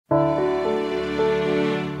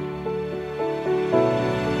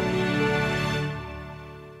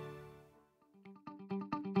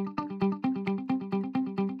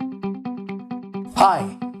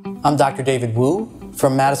Hi, I'm Dr. David Wu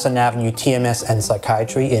from Madison Avenue TMS and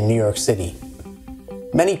Psychiatry in New York City.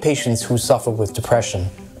 Many patients who suffer with depression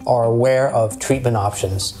are aware of treatment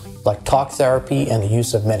options like talk therapy and the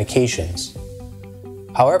use of medications.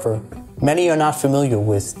 However, many are not familiar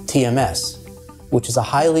with TMS, which is a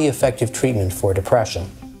highly effective treatment for depression.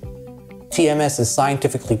 TMS is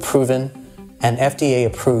scientifically proven and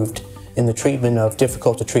FDA-approved in the treatment of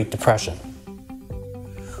difficult-to-treat depression.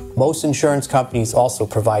 Most insurance companies also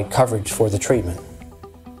provide coverage for the treatment.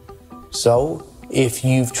 So, if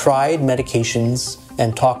you've tried medications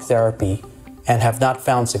and talk therapy and have not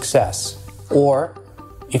found success, or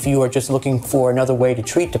if you are just looking for another way to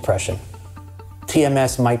treat depression,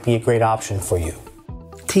 TMS might be a great option for you.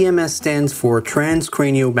 TMS stands for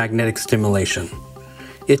Transcranial Magnetic Stimulation.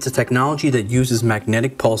 It's a technology that uses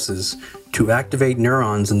magnetic pulses to activate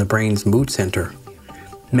neurons in the brain's mood center.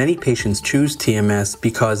 Many patients choose TMS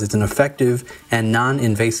because it's an effective and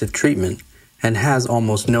non-invasive treatment and has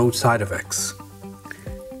almost no side effects.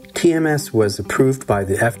 TMS was approved by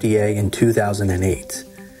the FDA in 2008.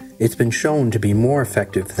 It's been shown to be more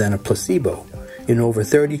effective than a placebo in over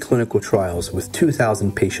 30 clinical trials with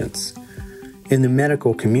 2,000 patients. In the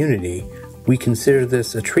medical community, we consider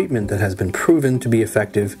this a treatment that has been proven to be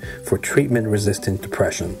effective for treatment-resistant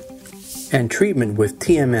depression. And treatment with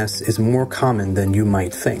TMS is more common than you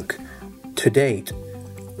might think. To date,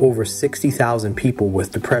 over 60,000 people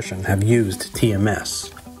with depression have used TMS.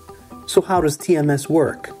 So how does TMS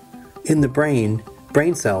work? In the brain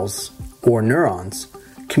cells, or neurons,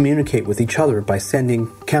 communicate with each other by sending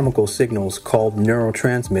chemical signals called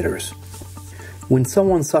neurotransmitters. When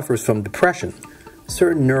someone suffers from depression,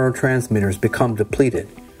 certain neurotransmitters become depleted,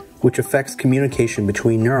 which affects communication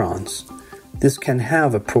between neurons. This can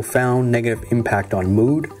have a profound negative impact on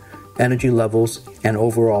mood, energy levels, and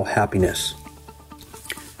overall happiness.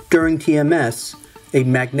 During TMS, a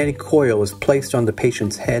magnetic coil is placed on the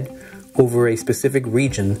patient's head over a specific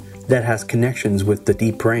region that has connections with the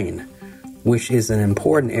deep brain, which is an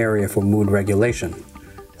important area for mood regulation.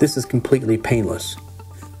 This is completely painless.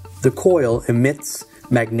 The coil emits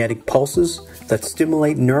magnetic pulses that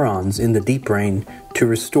stimulate neurons in the deep brain to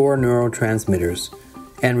restore neurotransmitters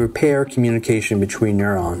and repair communication between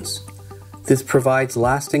neurons. This provides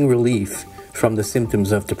lasting relief from the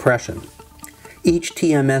symptoms of depression. Each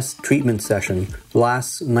TMS treatment session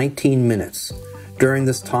lasts 19 minutes. During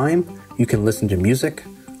this time, you can listen to music,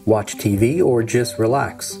 watch TV, or just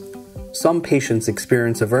relax. Some patients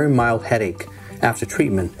experience a very mild headache after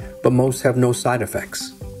treatment, but most have no side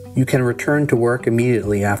effects. You can return to work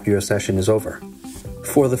immediately after your session is over.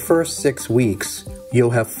 For the first 6 weeks,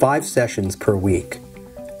 you'll have 5 sessions per week.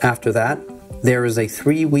 After that, there is a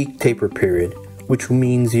 3-week taper period, which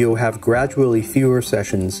means you'll have gradually fewer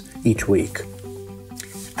sessions each week.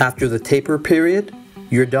 After the taper period,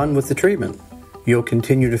 you're done with the treatment. You'll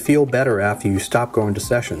continue to feel better after you stop going to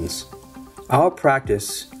sessions. Our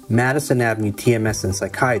practice, Madison Avenue TMS and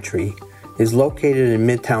Psychiatry, is located in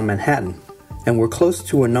Midtown Manhattan, and we're close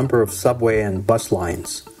to a number of subway and bus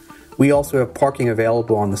lines. We also have parking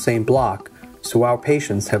available on the same block, so our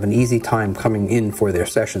patients have an easy time coming in for their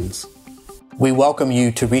sessions. We welcome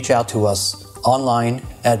you to reach out to us online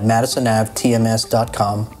at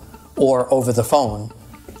madisonavtms.com or over the phone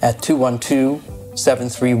at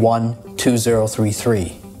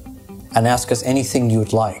 212-731-2033 and ask us anything you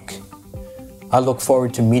would like. I look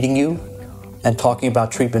forward to meeting you and talking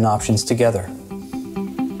about treatment options together.